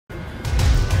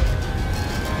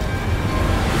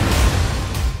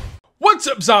What's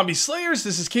up, Zombie Slayers?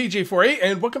 This is KJ48,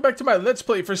 and welcome back to my Let's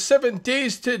Play for 7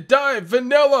 Days to Die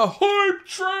Vanilla Hype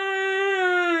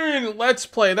Train! Let's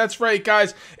Play, that's right,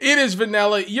 guys. It is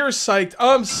Vanilla. You're psyched.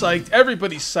 I'm psyched.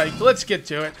 Everybody's psyched. Let's get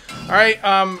to it. Alright,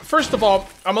 first of all,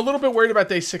 I'm a little bit worried about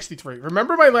day 63.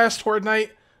 Remember my last Horde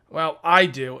night? Well, I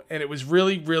do, and it was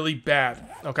really, really bad,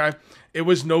 okay? It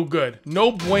was no good.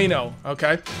 No bueno,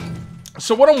 okay?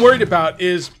 So what I'm worried about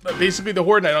is basically the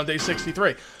Horde night on day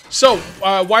 63. So,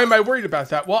 why am I worried about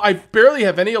that? Well, I barely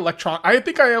have any I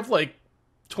think I have like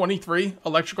 23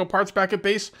 electrical parts back at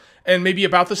base, and maybe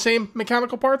about the same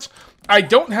mechanical parts. I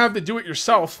don't have the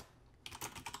do-it-yourself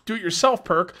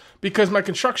perk because my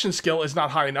construction skill is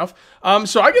not high enough.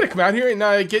 So I gotta come out here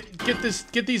and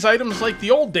get these items like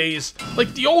the old days,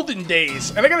 like the olden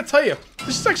days. And I gotta tell you,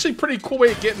 this is actually a pretty cool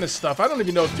way of getting this stuff. I don't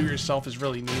even know if do-it-yourself is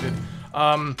really needed.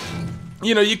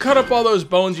 You know, you cut up all those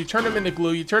bones, you turn them into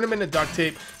glue, you turn them into duct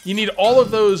tape. You need all of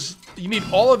those, you need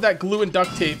all of that glue and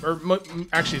duct tape, or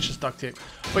actually it's just duct tape,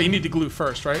 but you need the glue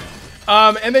first, right?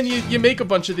 And then you make a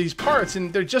bunch of these parts,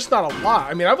 and they're just not a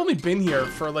lot. I mean, I've only been here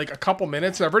for like a couple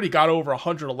minutes, and I've already got over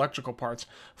 100 electrical parts.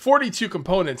 42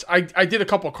 components. I did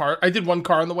one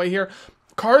car on the way here.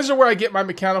 Cars are where I get my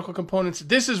mechanical components.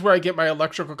 This is where I get my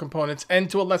electrical components, and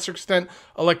to a lesser extent,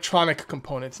 electronic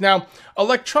components. Now,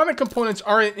 electronic components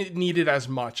aren't needed as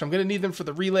much. I'm going to need them for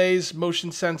the relays,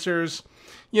 motion sensors.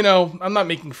 You know, I'm not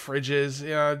making fridges,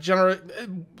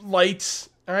 lights.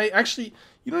 All right, actually,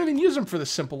 you don't even use them for the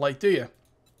simple light, do you?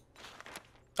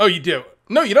 Oh, you do?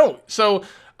 No, you don't. So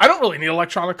I don't really need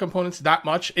electronic components that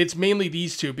much. It's mainly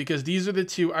these two, because these are the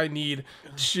two I need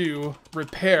to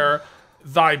repair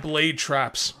thy blade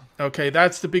traps. Okay,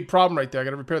 that's the big problem right there. I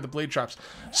gotta repair the blade traps.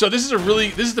 So this is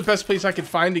the best place I could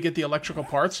find to get the electrical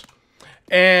parts.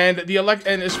 And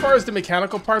as far as the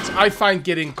mechanical parts, I find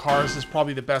getting cars is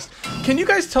probably the best. Can you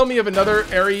guys tell me of another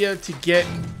area to get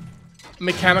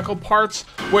mechanical parts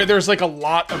where there's like a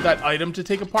lot of that item to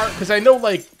take apart? Because I know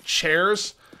like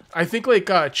chairs, I think like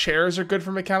chairs are good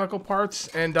for mechanical parts,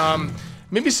 and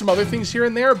maybe some other things here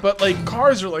and there, but like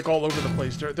cars are like all over the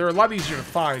place. They're a lot easier to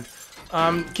find.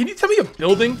 Can you tell me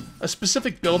a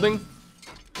specific building,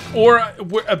 or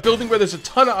a building where there's a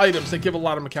ton of items that give a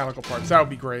lot of mechanical parts? That would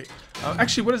be great.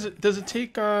 Actually, what is it? Does it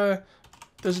take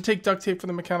duct tape for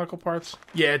the mechanical parts?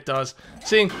 Yeah, it does.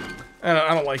 See,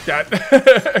 I don't like that,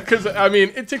 because I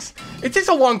mean, it takes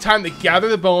a long time to gather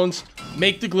the bones,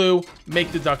 make the glue,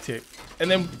 make the duct tape,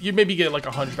 and then you maybe get like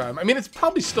 100 of them. I mean, it's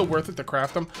probably still worth it to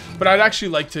craft them, but I'd actually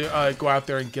like to go out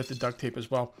there and get the duct tape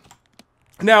as well.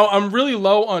 Now, I'm really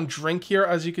low on drink here,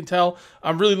 as you can tell.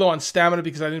 I'm really low on stamina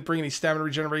because I didn't bring any stamina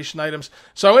regeneration items.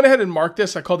 So I went ahead and marked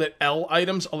this. I called it L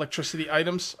items, electricity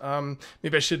items.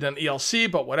 Maybe I should have done ELC,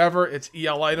 but whatever. It's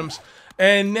EL items.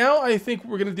 And now I think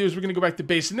what we're going to do is we're going to go back to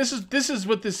base. And this is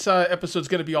what this episode is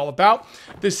going to be all about.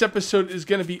 This episode is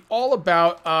going to be all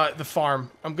about the farm.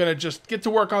 I'm going to just get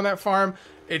to work on that farm.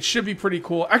 It should be pretty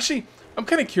cool. Actually, I'm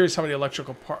kind of curious how many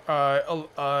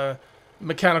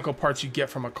mechanical parts you get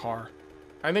from a car.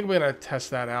 I think we're going to test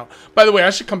that out. By the way,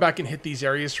 I should come back and hit these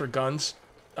areas for guns.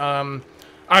 I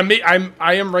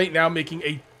am right now making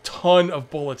a ton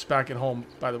of bullets back at home,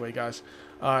 by the way, guys.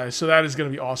 So that is going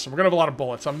to be awesome. We're going to have a lot of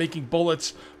bullets. I'm making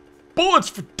bullets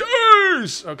for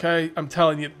days! Okay? I'm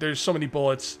telling you, there's so many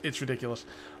bullets. It's ridiculous.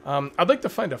 I'd like to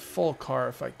find a full car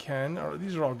if I can. Oh,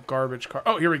 these are all garbage cars.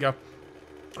 Oh, here we go.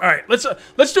 All right, let's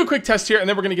do a quick test here, and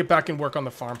then we're going to get back and work on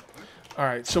the farm. All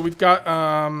right, so we've got...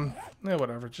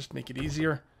 whatever, just make it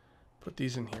easier. Put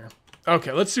these in here.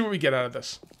 Okay, let's see what we get out of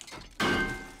this.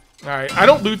 Alright, I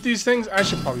don't loot these things. I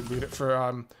should probably loot it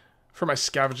for my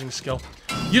scavenging skill.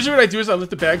 Usually what I do is I let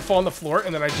the bag fall on the floor,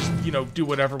 and then I just, you know, do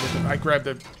whatever with it. I grab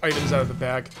the items out of the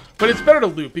bag. But it's better to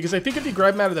loot, because I think if you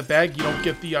grab them out of the bag, you don't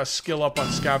get the skill up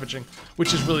on scavenging,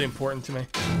 which is really important to me.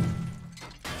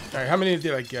 Alright, how many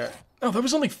did I get? Oh, that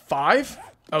was only 5?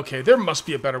 Okay, there must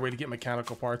be a better way to get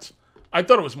mechanical parts. I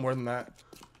thought it was more than that.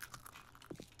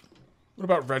 What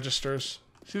about registers?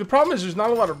 See, the problem is there's not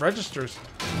a lot of registers.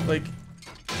 Like,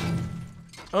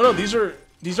 oh no, these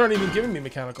aren't even giving me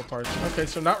mechanical parts. Okay,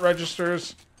 so not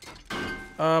registers.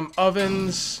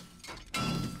 Ovens.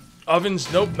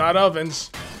 Nope, not ovens.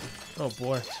 Oh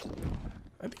boy.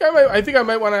 I think I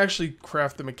might want to actually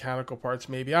craft the mechanical parts,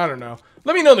 maybe. I don't know.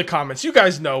 Let me know in the comments. You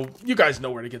guys know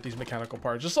where to get these mechanical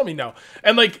parts. Just let me know.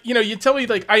 And like, you know, you tell me,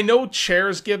 like, I know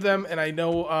chairs give them, and I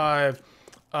know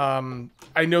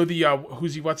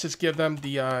the what's this give them,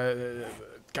 the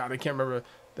God, I can't remember,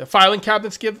 the filing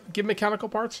cabinets give mechanical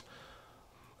parts.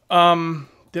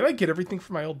 Did I get everything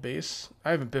from my old base?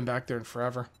 I haven't been back there in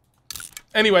forever.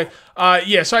 Anyway,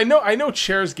 yeah, so I know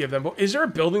chairs give them, but is there a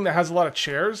building that has a lot of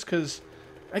chairs? Because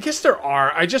I guess there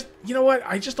are. You know what?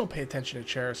 I just don't pay attention to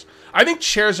chairs. I think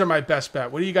chairs are my best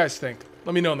bet. What do you guys think?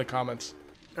 Let me know in the comments.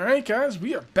 All right, guys,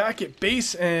 we are back at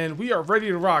base and we are ready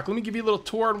to rock. Let me give you a little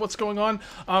tour on what's going on.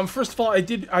 First of all, I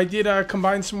did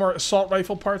combine some more assault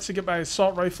rifle parts to get my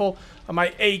assault rifle, my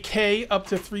AK up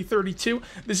to 332.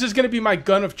 This is going to be my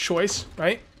gun of choice,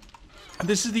 right?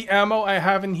 This is the ammo I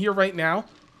have in here right now.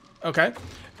 Okay,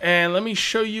 and let me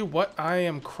show you what I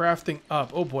am crafting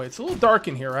up. Oh boy, it's a little dark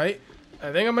in here, right?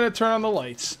 I think I'm going to turn on the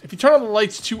lights. If you turn on the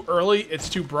lights too early, it's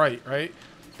too bright, right?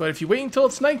 But if you wait until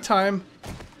it's nighttime,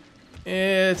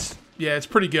 it's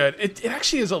pretty good. It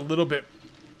actually is a little bit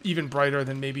even brighter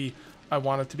than maybe I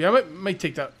want it to be. I might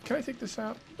take that. Can I take this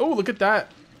out? Oh, look at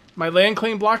that. My land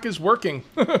claim block is working.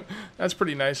 That's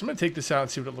pretty nice. I'm going to take this out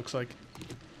and see what it looks like.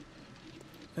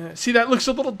 See, that looks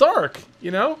a little dark,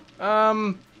 you know?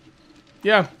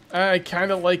 Yeah, I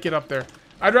kind of like it up there.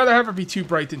 I'd rather have it be too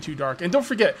bright than too dark. And don't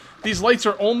forget, these lights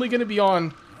are only going to be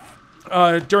on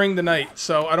during the night,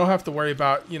 so I don't have to worry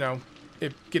about, you know,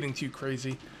 it getting too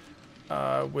crazy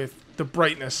with the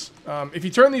brightness. If you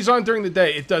turn these on during the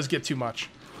day, it does get too much.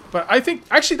 But I think,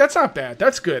 actually, that's not bad.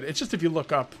 That's good. It's just if you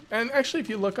look up. And actually, if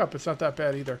you look up, it's not that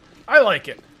bad either. I like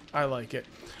it. I like it.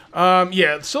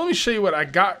 Yeah, so let me show you what I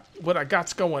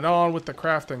got's going on with the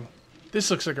crafting. This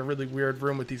looks like a really weird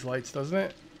room with these lights, doesn't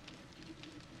it?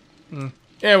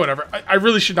 Yeah, whatever. I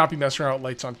really should not be messing around with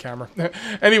lights on camera.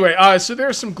 Anyway, so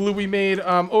there's some glue we made.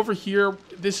 Over here,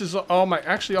 this is all my...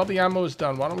 Actually, all the ammo is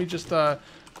done. Why don't we just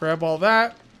grab all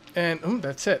that? And,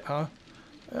 that's it, huh?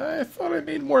 I thought I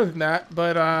made more than that,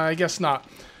 but I guess not.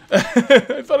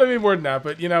 I thought I made more than that,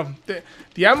 but, you know,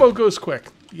 the ammo goes quick.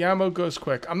 The ammo goes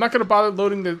quick. I'm not going to bother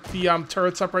loading the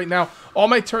turrets up right now. All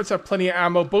my turrets have plenty of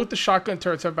ammo. Both the shotgun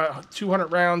turrets have about 200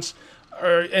 rounds.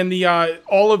 And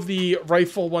all of the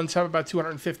rifle ones have about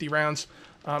 250 rounds.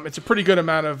 It's a pretty good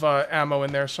amount of ammo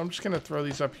in there, so I'm just going to throw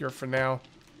these up here for now.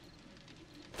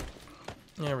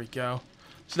 There we go.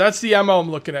 So that's the ammo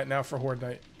I'm looking at now for Horde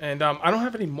Night. And I don't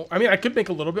have any more. I mean, I could make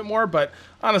a little bit more, but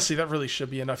honestly, that really should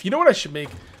be enough. You know what I should make?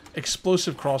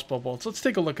 Explosive crossbow bolts. Let's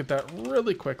take a look at that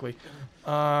really quickly.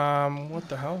 What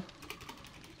the hell?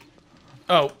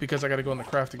 Oh, because I got to go in the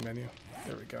crafting menu.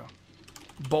 There we go.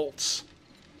 Bolts.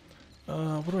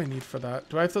 What do I need for that?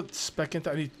 Do I have to spec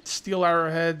into... I need steel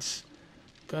arrowheads.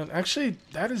 Gun. Actually,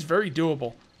 that is very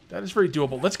doable. That is very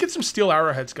doable. Let's get some steel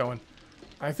arrowheads going.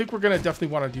 I think we're going to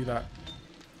definitely want to do that.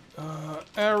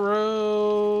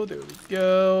 Arrow. There we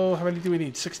go. How many do we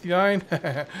need? 69?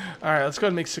 Alright, let's go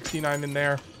ahead and make 69 in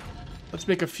there. Let's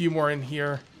make a few more in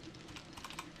here.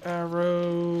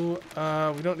 Arrow.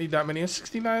 We don't need that many.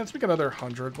 69. Let's make another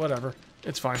 100. Whatever.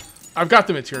 It's fine. I've got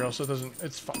the material, so it doesn't...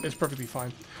 It's fine. It's perfectly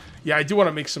fine. Yeah, I do want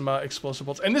to make some explosive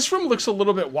bolts. And this room looks a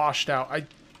little bit washed out. I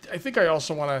think I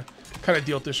also want to kind of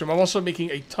deal with this room. I'm also making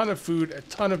a ton of food, a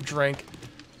ton of drink.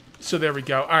 So there we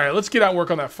go. All right, let's get out and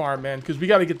work on that farm, man, because we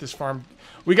got to get this farm.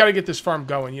 We got to get this farm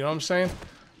going. You know what I'm saying?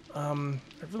 I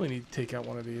really need to take out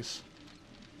one of these.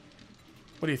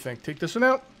 What do you think? Take this one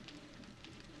out?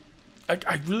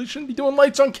 I really shouldn't be doing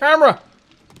lights on camera.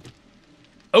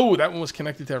 Oh, that one was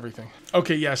connected to everything.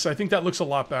 Okay, yes, I think that looks a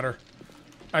lot better.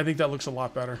 I think that looks a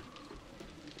lot better.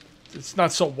 It's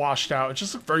not so washed out. It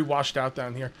just looks very washed out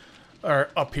down here. Or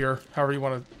up here, however you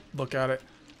want to look at it.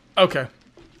 Okay.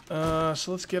 So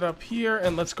let's get up here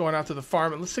and let's go on out to the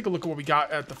farm. And let's take a look at what we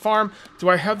got at the farm. Do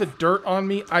I have the dirt on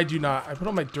me? I do not. I put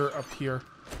all my dirt up here.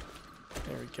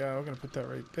 There we go. We're going to put that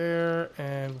right there.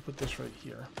 And we'll put this right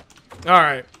here. All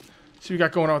right. So we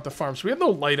got going on with the farm. So we have no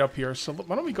light up here. So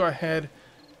why don't we go ahead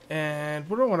and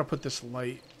where do I want to put this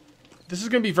light? This is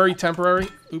going to be very temporary.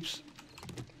 Oops.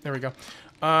 There we go.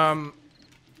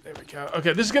 There we go.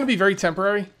 Okay, this is going to be very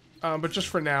temporary. But just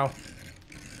for now,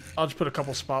 I'll just put a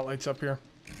couple spotlights up here.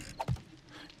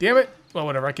 Damn it. Well,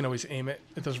 whatever. I can always aim it.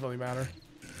 It doesn't really matter.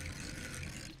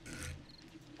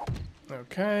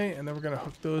 Okay, and then we're going to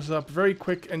hook those up very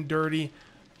quick and dirty.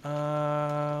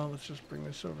 Let's just bring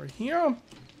this over here.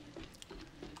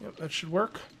 Yep, that should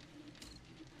work.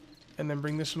 And then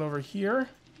bring this one over here.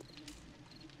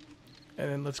 And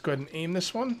then let's go ahead and aim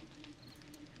this one.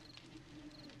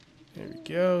 There we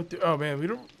go. Oh man, we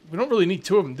don't really need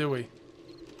two of them, do we?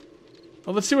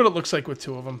 Well, let's see what it looks like with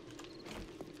two of them.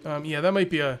 Yeah, that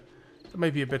might be a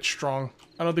bit strong.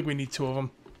 I don't think we need two of them.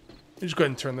 Just go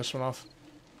ahead and turn this one off.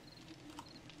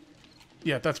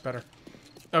 Yeah, that's better.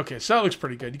 Okay, so that looks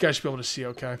pretty good. You guys should be able to see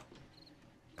okay.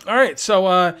 Alright,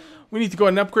 so we need to go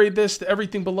ahead and upgrade this.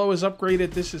 Everything below is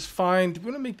upgraded. This is fine. Do we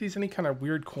want to make these any kind of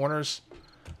weird corners?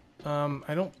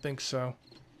 I don't think so.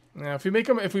 Yeah, if we make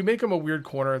them a weird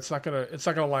corner, it's not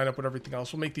gonna line up with everything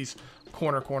else. We'll make these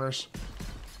corners.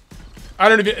 I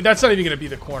don't even, that's not even going to be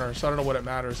the corner, so I don't know what it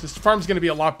matters. This farm's going to be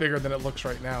a lot bigger than it looks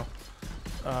right now.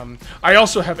 I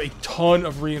also have a ton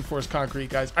of reinforced concrete,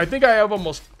 guys. I think I have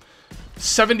almost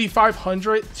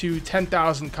 7,500 to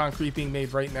 10,000 concrete being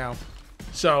made right now.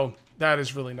 So that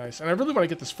is really nice. And I really want to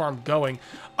get this farm going.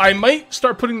 I might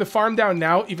start putting the farm down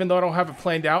now, even though I don't have it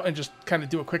planned out, and just kind of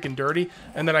do it quick and dirty.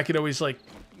 And then I could always, like,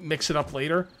 mix it up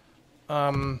later.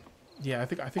 Yeah, I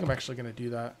think I'm actually going to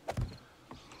do that.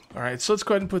 All right, so let's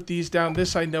go ahead and put these down.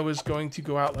 This I know is going to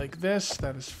go out like this.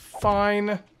 That is fine.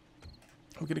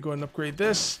 We're going to go ahead and upgrade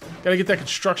this. Got to get that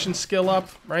construction skill up,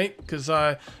 right? Because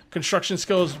construction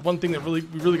skill is one thing that we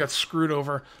really got screwed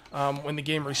over when the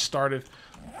game restarted.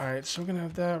 All right, so we're going to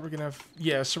have that. We're going to have,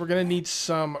 yeah, so we're going to need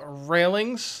some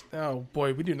railings. Oh,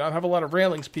 boy, we do not have a lot of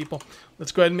railings, people.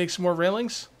 Let's go ahead and make some more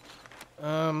railings.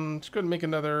 Let's go ahead and make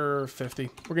another 50.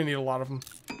 We're going to need a lot of them.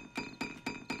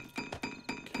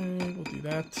 Okay, we'll do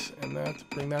that and that.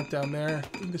 Bring that down there.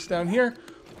 Bring this down here.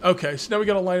 Okay, so now we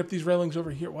got to line up these railings over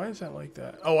here. Why is that like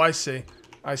that? Oh, I see.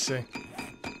 I see.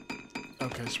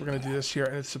 Okay, so we're going to do this here,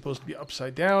 and it's supposed to be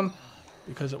upside down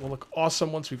because it will look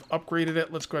awesome once we've upgraded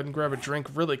it. Let's go ahead and grab a drink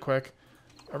really quick.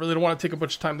 I really don't want to take a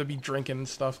bunch of time to be drinking and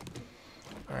stuff.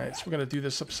 All right, so we're going to do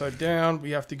this upside down. We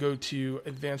have to go to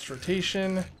advanced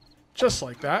rotation, just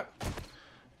like that.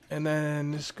 And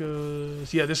then this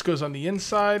goes, yeah, this goes on the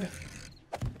inside.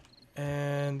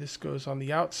 And this goes on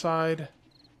the outside.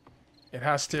 It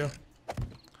has to.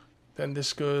 Then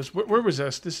this goes... Where was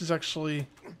this? This is actually...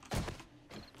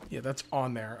 Yeah, that's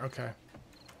on there. Okay.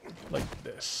 Like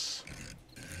this.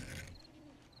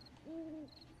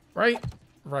 Right?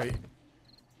 Right.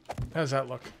 How does that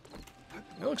look?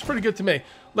 It looks pretty good to me.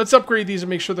 Let's upgrade these and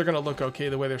make sure they're going to look okay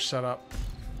the way they're set up.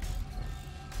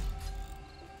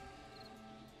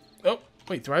 Oh,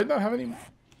 wait. Do I not have any...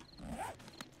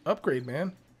 Upgrade,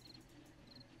 man.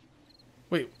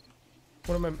 Wait.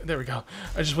 What am I... There we go.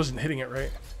 I just wasn't hitting it right.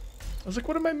 I was like,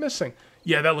 what am I missing?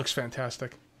 Yeah, that looks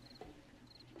fantastic.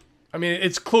 I mean,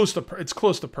 it's close to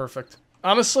perfect.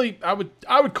 Honestly, I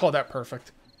would call that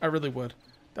perfect. I really would.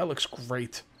 That looks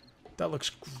great. That looks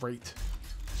great.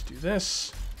 Let's do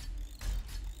this.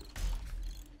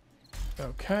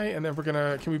 Okay, and then we're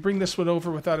gonna... Can we bring this one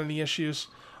over without any issues?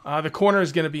 The corner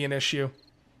is gonna be an issue.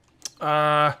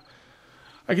 I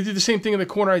could do the same thing in the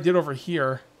corner I did over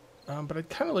here. But I'd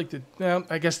kind of like to... Well,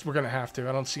 I guess we're going to have to.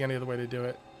 I don't see any other way to do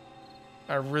it.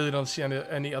 I really don't see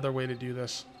any other way to do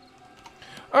this.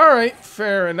 Alright,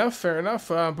 fair enough, fair enough.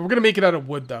 But we're going to make it out of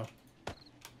wood, though.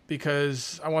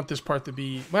 Because I want this part to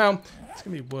be... Well, it's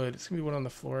going to be wood. It's going to be wood on the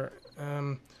floor.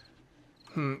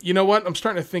 You know what? I'm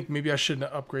starting to think maybe I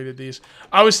shouldn't have upgraded these.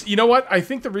 You know what? I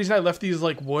think the reason I left these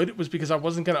like wood was because I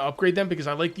wasn't going to upgrade them because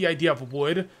I like the idea of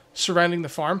wood surrounding the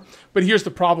farm. But here's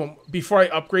the problem. Before I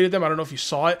upgraded them, I don't know if you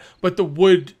saw it, but the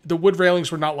wood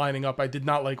railings were not lining up. I did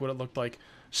not like what it looked like.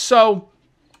 So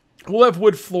we'll have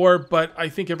wood floor, but I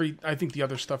think the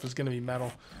other stuff is going to be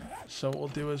metal. So what we'll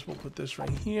do is we'll put this right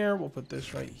here. We'll put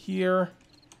this right here.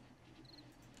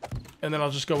 And then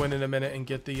I'll just go in a minute and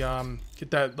get the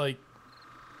get that like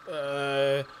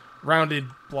rounded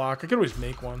block. I could always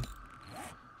make one.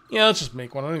 Yeah, let's just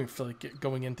make one. I don't even feel like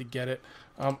going in to get it.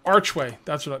 Archway.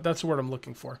 That's the word I'm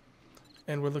looking for.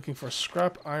 And we're looking for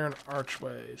scrap iron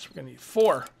archways. We're gonna need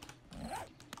 4.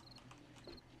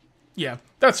 Yeah,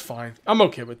 that's fine. I'm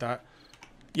okay with that.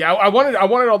 Yeah, I wanted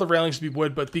all the railings to be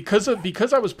wood, but because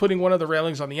I was putting one of the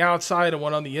railings on the outside and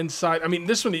one on the inside. I mean,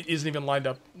 this one isn't even lined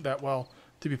up that well,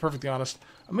 to be perfectly honest.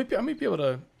 I might be able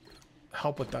to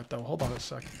help with that though. Hold on a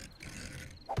sec.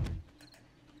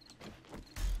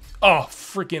 Oh,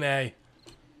 freaking A.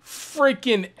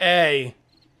 Freaking A.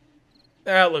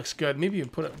 That looks good. Maybe you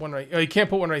can put one right... Oh, you can't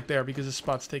put one right there because this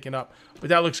spot's taken up. But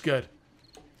that looks good.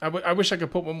 I wish I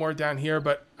could put one more down here,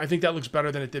 but I think that looks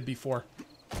better than it did before.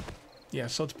 Yeah,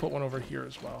 so let's put one over here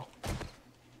as well.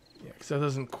 Yeah, because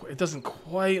it doesn't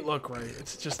quite look right.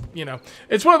 It's just, you know...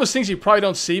 It's one of those things you probably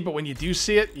don't see, but when you do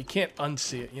see it, you can't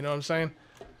unsee it. You know what I'm saying?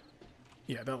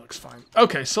 Yeah, that looks fine.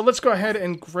 Okay, so let's go ahead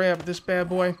and grab this bad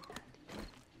boy.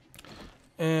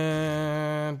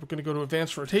 And we're going to go to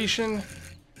advanced rotation.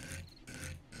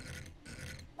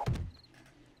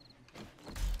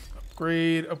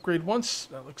 Upgrade once.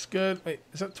 That looks good. Wait,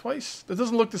 is that twice? That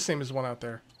doesn't look the same as the one out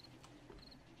there.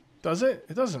 Does it?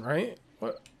 It doesn't, right?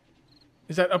 What?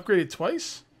 Is that upgraded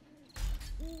twice?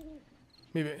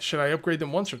 Maybe, should I upgrade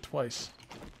them once or twice?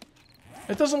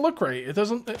 It doesn't look right. It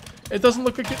doesn't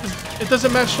look like it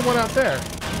doesn't match the one out there.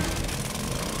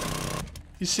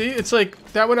 You see? It's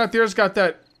like that one out there's got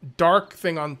that dark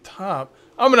thing on top.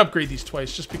 I'm going to upgrade these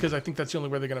twice just because I think that's the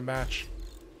only way they're going to match.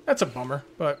 That's a bummer,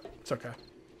 but it's okay.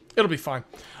 It'll be fine.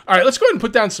 All right, let's go ahead and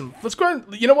put down some... Let's go ahead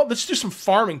and... You know what? Let's do some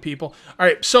farming, people. All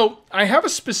right, so I have a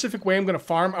specific way I'm going to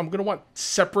farm. I'm going to want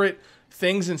separate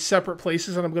things in separate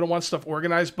places, and I'm going to want stuff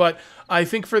organized. But I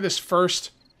think for this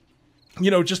first,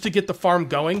 you know, just to get the farm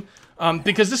going,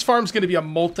 because this farm's going to be a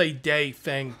multi-day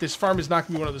thing. This farm is not going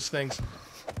to be one of those things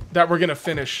that we're going to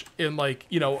finish in, like,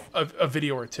 you know, a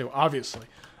video or two, obviously.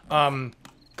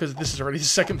 Because this is already the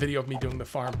second video of me doing the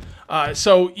farm.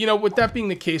 So, you know, with that being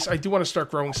the case, I do want to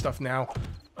start growing stuff now.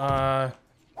 I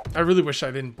really wish I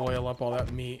didn't boil up all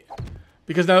that meat.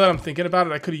 Because now that I'm thinking about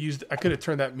it, I could have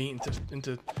turned that meat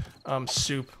into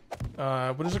soup.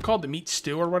 What is it called? The meat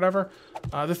stew or whatever.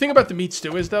 The thing about the meat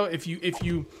stew is, though, if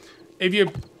you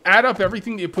add up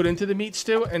everything that you put into the meat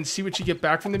stew and see what you get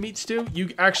back from the meat stew, you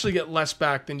actually get less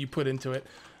back than you put into it.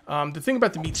 The thing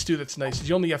about the meat stew that's nice is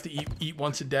you only have to eat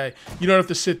once a day. You don't have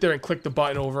to sit there and click the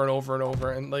button over and over and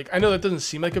over. And, like, I know that doesn't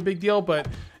seem like a big deal, but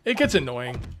it gets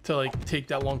annoying to, like, take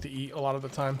that long to eat a lot of the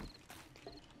time.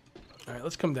 All right,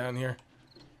 let's come down here.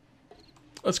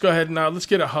 Let's go ahead and let's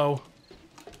get a hoe.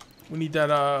 We need that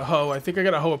hoe. I think I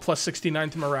got a hoe at plus 69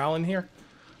 to morale in here.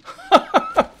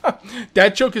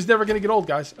 That joke is never going to get old,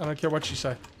 guys. I don't care what you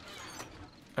say.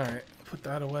 All right, put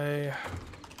that away.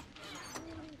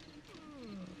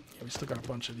 Yeah, we still got a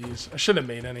bunch of these. I shouldn't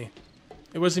have made any.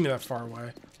 It wasn't even that far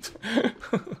away.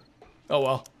 Oh,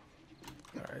 well.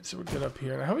 All right, so we'll get up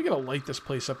here. Now, how are we going to light this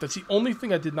place up? That's the only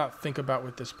thing I did not think about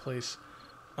with this place.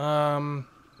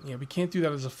 Yeah, we can't do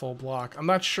that as a full block. I'm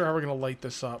not sure how we're going to light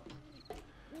this up.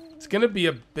 It's going to be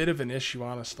a bit of an issue,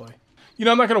 honestly. You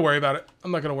know, I'm not going to worry about it. I'm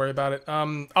not going to worry about it.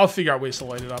 I'll figure out ways to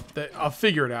light it up. I'll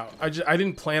figure it out. I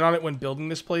didn't plan on it when building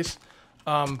this place,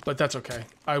 but that's okay.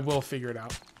 I will figure it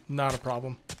out. Not a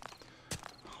problem.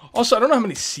 Also, I don't know how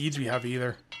many seeds we have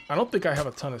either. I don't think I have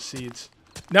a ton of seeds.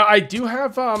 Now, I do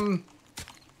have some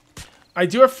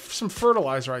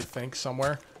fertilizer, I think,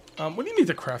 somewhere. What do you need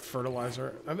to craft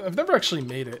fertilizer? I've never actually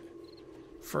made it.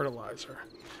 Fertilizer.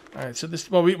 All right, so this...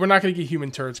 Well, we're not going to get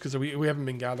human turds because we haven't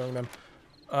been gathering them.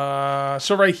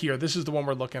 So right here, this is the one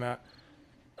we're looking at.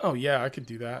 Oh, yeah, I could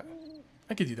do that.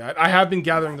 I could do that. I have been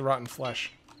gathering the rotten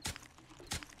flesh.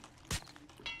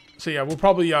 So, yeah, we'll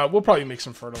probably make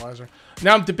some fertilizer.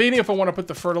 Now, I'm debating if I want to put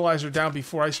the fertilizer down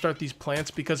before I start these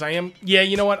plants because I am... Yeah,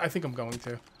 you know what? I think I'm going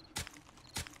to.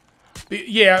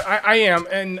 Yeah, I am,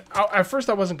 and at first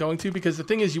I wasn't going to because the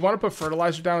thing is you want to put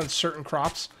fertilizer down in certain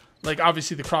crops, like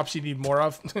obviously the crops you need more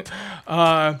of,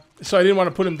 so I didn't want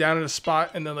to put them down in a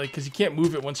spot and then like, because you can't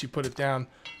move it once you put it down,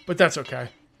 but that's okay.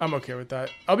 I'm okay with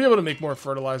that. I'll be able to make more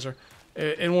fertilizer.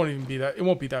 It won't even be that, it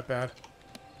won't be that bad.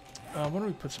 Why don't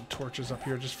we put some torches up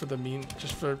here just for the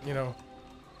just for, you know,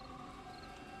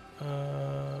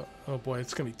 oh boy,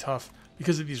 it's going to be tough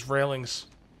because of these railings,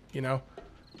 you know.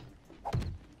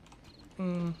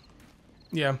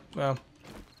 Yeah, well,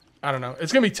 I don't know.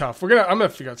 It's gonna be tough. I'm gonna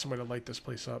figure out some way to light this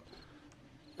place up.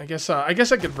 I guess I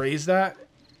could raise that,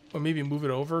 or maybe move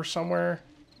it over somewhere.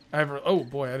 Oh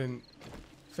boy, I didn't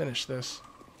finish this.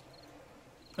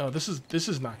 Oh, this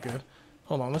is not good.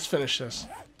 Hold on, let's finish this.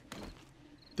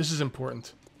 This is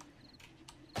important.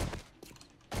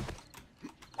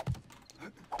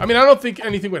 I mean, I don't think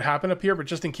anything would happen up here, but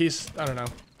just in case, I don't know.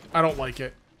 I don't like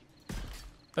it.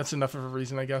 That's enough of a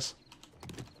reason, I guess.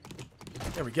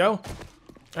 There we go.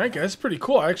 Alright guys, pretty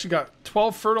cool. I actually got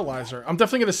 12 fertilizer. I'm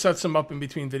definitely going to set some up in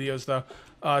between videos though,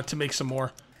 to make some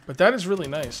more. But that is really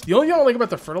nice. The only thing I don't like about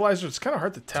the fertilizer, it's kind of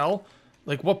hard to tell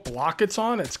like what block it's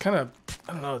on. It's kind of,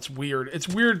 I don't know, it's weird. It's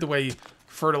weird the way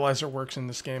fertilizer works in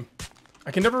this game.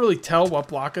 I can never really tell what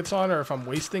block it's on or if I'm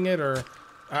wasting it or...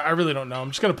 I really don't know. I'm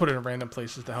just going to put it in random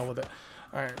places, to hell with it.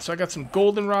 Alright, so I got some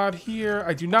goldenrod here.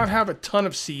 I do not have a ton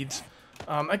of seeds.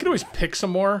 I could always pick some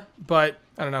more, but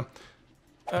I don't know.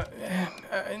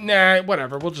 Nah,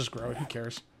 whatever. We'll just grow it. Who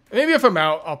cares? Maybe if I'm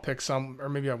out, I'll pick some, or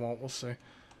maybe I won't. We'll see.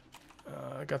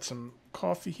 I got some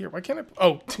coffee here. Why can't I?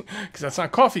 Oh, because that's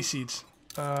not coffee seeds.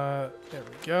 There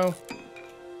we go.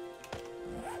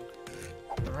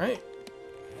 All right.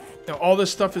 Now all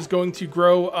this stuff is going to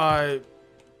grow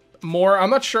more. I'm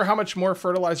not sure how much more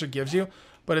fertilizer gives you,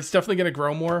 but it's definitely going to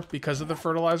grow more because of the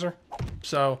fertilizer.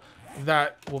 So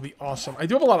that will be awesome. I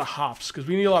do have a lot of hops because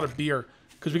we need a lot of beer.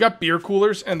 Because we got beer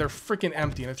coolers, and they're freaking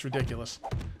empty, and it's ridiculous.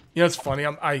 You know, it's funny.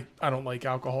 I don't like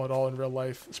alcohol at all in real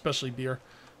life, especially beer.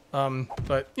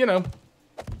 But, you know,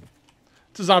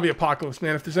 it's a zombie apocalypse,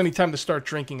 man. If there's any time to start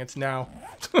drinking, it's now.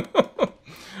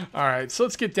 All right, so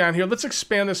let's get down here. Let's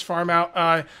expand this farm out.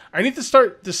 I need to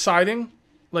start deciding.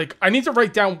 Like, I need to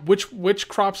write down which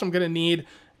crops I'm going to need.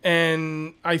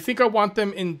 And I think I want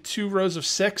them in 2 rows of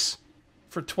 6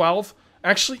 for 12.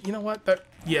 Actually, you know what?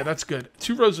 Yeah, that's good.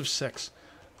 2 rows of 6.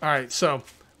 All right, so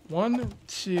 1,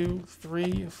 2,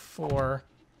 3, 4,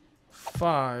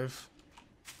 5.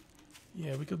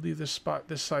 Yeah, we could leave this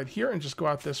side here and just go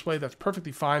out this way. That's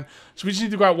perfectly fine. So we just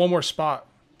need to go out one more spot.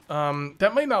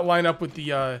 That might not line up with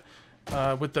the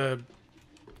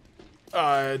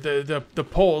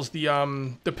poles,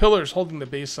 the pillars holding the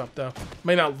base up though.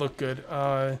 Might not look good.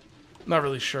 Not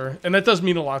really sure. And that does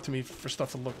mean a lot to me for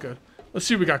stuff to look good. Let's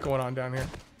see what we got going on down here.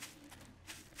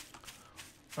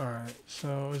 Alright,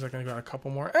 so is that going to go out a couple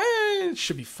more? It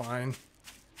should be fine.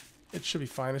 It should be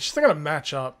fine. It's just not going to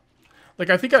match up. Like,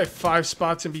 I think I have 5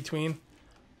 spots in between.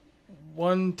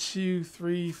 1, 2,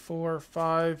 3, 4,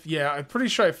 5. Yeah, I'm pretty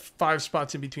sure I have 5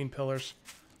 spots in between pillars.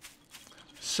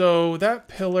 So that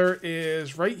pillar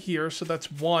is right here. So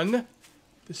that's 1.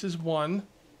 This is 1.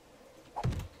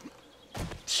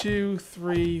 2,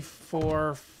 3,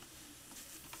 4,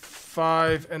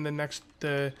 5, and the next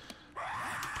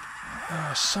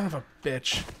son of a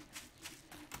bitch.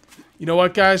 You know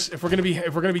what, guys? If we're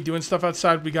gonna be doing stuff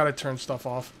outside, we gotta turn stuff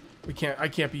off. I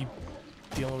can't be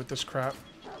dealing with this crap.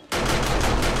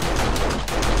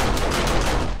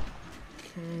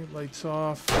 Okay, lights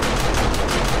off.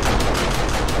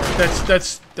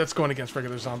 That's going against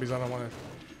regular zombies. I don't want to.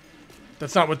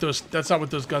 That's not what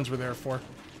those guns were there for.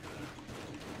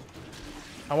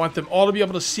 I want them all to be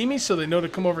able to see me so they know to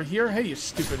come over here. Hey, you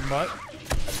stupid mutt.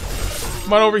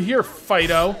 Come on over here,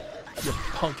 Fido. You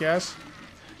punk ass.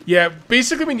 Yeah,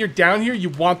 basically when you're down here, you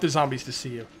want the zombies to see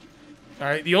you.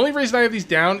 Alright, the only reason I have these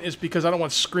down is because I don't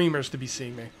want screamers to be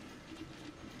seeing me.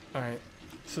 Alright,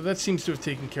 so that seems to have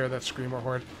taken care of that screamer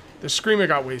horde. The screamer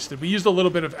got wasted. We used a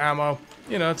little bit of ammo.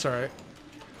 You know, it's alright.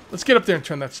 Let's get up there and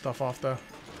turn that stuff off, though.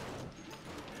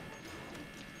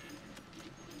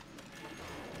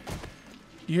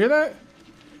 You hear that?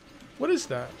 What is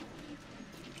that?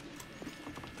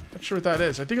 Not sure what that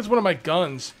is. I think it's one of my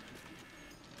guns.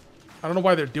 I don't know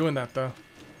why they're doing that, though.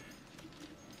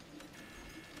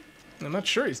 I'm not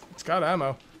sure. It's got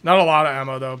ammo. Not a lot of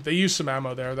ammo, though. They used some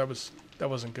ammo there. That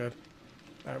wasn't good.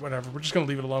 Alright, whatever. We're just going to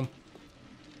leave it alone.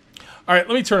 Alright,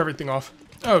 let me turn everything off.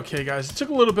 Okay, guys. It took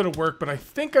a little bit of work, but I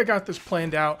think I got this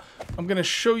planned out. I'm going to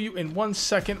show you in 1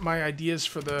 second my ideas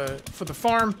for the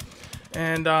farm.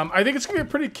 And I think it's going to be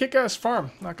a pretty kick-ass farm.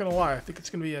 Not going to lie. I think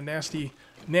it's going to be a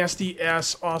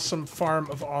nasty-ass awesome farm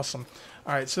of awesome.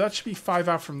 Alright, so that should be 5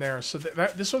 out from there. So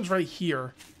this one's right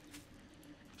here.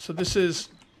 So this is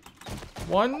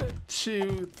 1,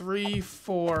 2, 3,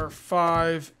 4,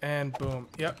 5, and boom.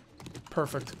 Yep,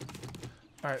 perfect.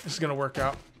 Alright, this is going to work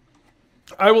out.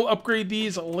 I will upgrade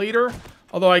these later.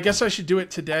 Although I guess I should do it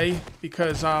today.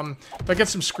 Because if I get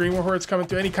some screamer hordes coming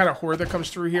through, any kind of horde that comes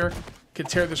through here, can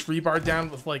tear this rebar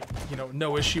down with, like, you know,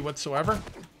 no issue whatsoever.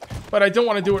 But I don't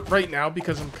want to do it right now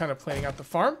because I'm kind of planning out the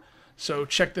farm. So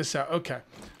check this out. Okay.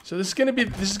 So this is gonna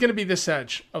be this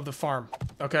edge of the farm.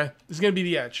 Okay? This is gonna be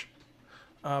the edge.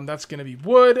 That's gonna be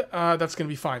wood. That's gonna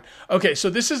be fine. Okay, so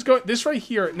this right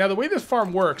here. Now the way this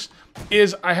farm works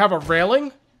is I have a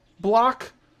railing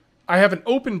block, I have an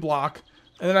open block,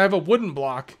 and then I have a wooden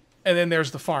block, and then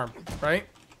there's the farm, right?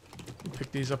 Let me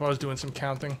pick these up. I was doing some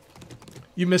counting.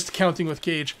 You missed counting with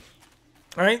Cage.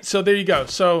 Alright, so there you go.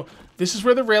 So this is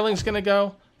where the railing's gonna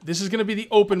go. This is gonna be the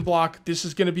open block. This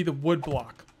is gonna be the wood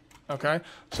block. Okay?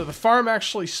 So the farm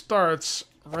actually starts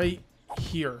right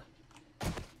here.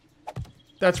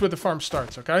 That's where the farm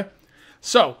starts, okay?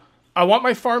 So I want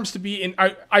my farms to be in...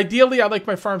 ideally, I like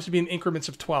my farms to be in increments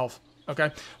of 12, okay?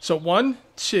 So 1,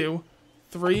 2,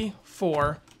 3,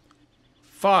 4,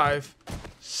 5,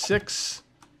 6,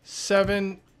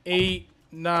 7, 8,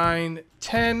 9,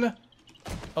 10,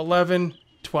 11,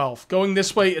 12. Going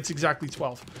this way, it's exactly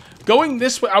 12. Going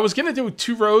this way, I was going to do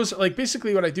 2 rows. Like,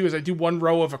 basically what I do is I do 1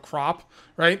 row of a crop,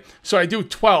 right? So I do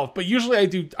 12, but usually I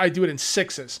do it in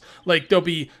 6s. Like, there'll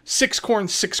be 6 corn,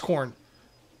 6 corn.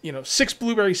 You know, 6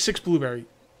 blueberry, 6 blueberry.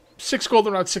 6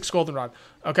 goldenrod, 6 goldenrod.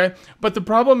 Okay? But the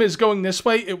problem is going this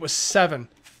way, it was 7.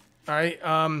 All right?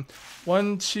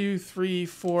 1, 2, 3,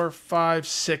 4, 5,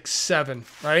 6, 7.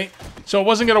 Right? So it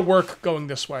wasn't going to work going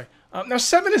this way. Now,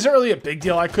 7 isn't really a big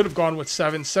deal. I could have gone with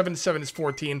 7. 7 to 7 is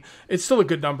 14. It's still a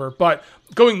good number. But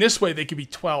going this way, they could be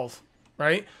 12.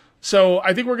 Right? So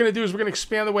I think what we're going to do is we're going to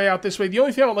expand the way out this way. The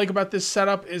only thing I don't like about this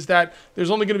setup is that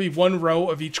there's only going to be 1 row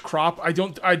of each crop. I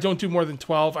don't do more than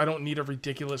 12. I don't need a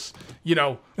ridiculous, you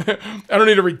know, I don't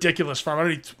need a ridiculous farm. I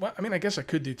don't need, well, I mean, I guess I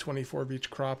could do 24 of each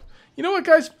crop. You know what,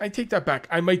 guys? I take that back.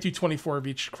 I might do 24 of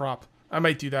each crop. I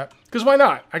might do that. Because why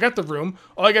not? I got the room.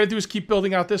 All I got to do is keep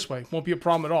building out this way. Won't be a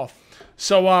problem at all.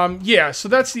 So, yeah. So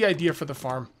that's the idea for the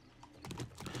farm.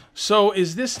 So,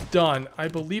 is this done? I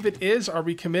believe it is. Are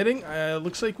we committing?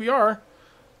 Looks like we are.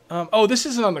 Oh, this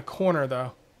isn't on the corner,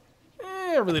 though.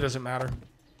 it really doesn't matter.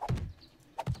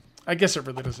 I guess it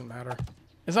really doesn't matter.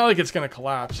 It's not like it's going to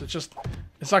collapse. It's just,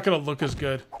 it's not going to look as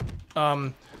good.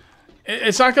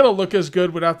 It's not going to look as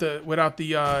good without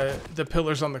the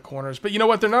pillars on the corners. But you know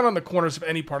what? They're not on the corners of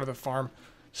any part of the farm.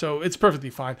 So it's perfectly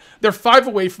fine. They're 5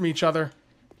 away from each other.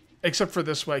 Except for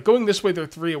this way. Going this way, they're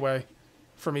 3 away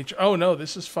from each. Oh, no.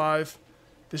 This is 5.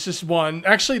 This is 1.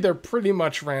 Actually, they're pretty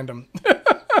much random.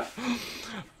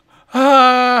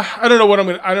 I don't know what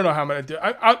I don't know how I'm going to do.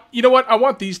 You know what? I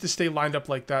want these to stay lined up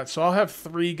like that. So I'll have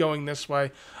 3 going this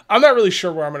way. I'm not really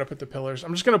sure where I'm going to put the pillars.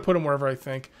 I'm just going to put them wherever I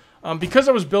think. Because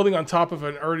I was building on top of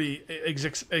an already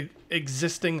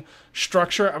existing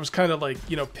structure, I was kind of like,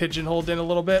 you know, pigeonholed in a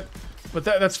little bit. But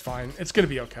that's fine. It's going to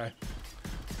be okay.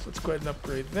 So let's go ahead and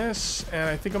upgrade this. And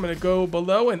I think I'm going to go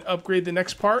below and upgrade the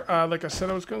next part. Like I said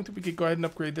I was going to. We could go ahead and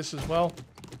upgrade this as well.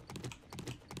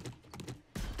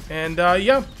 And,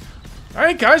 yeah. All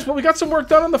right, guys. Well, we got some work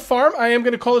done on the farm. I am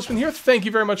going to call this one here. Thank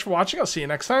you very much for watching. I'll see you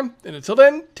next time. And until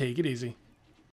then, take it easy.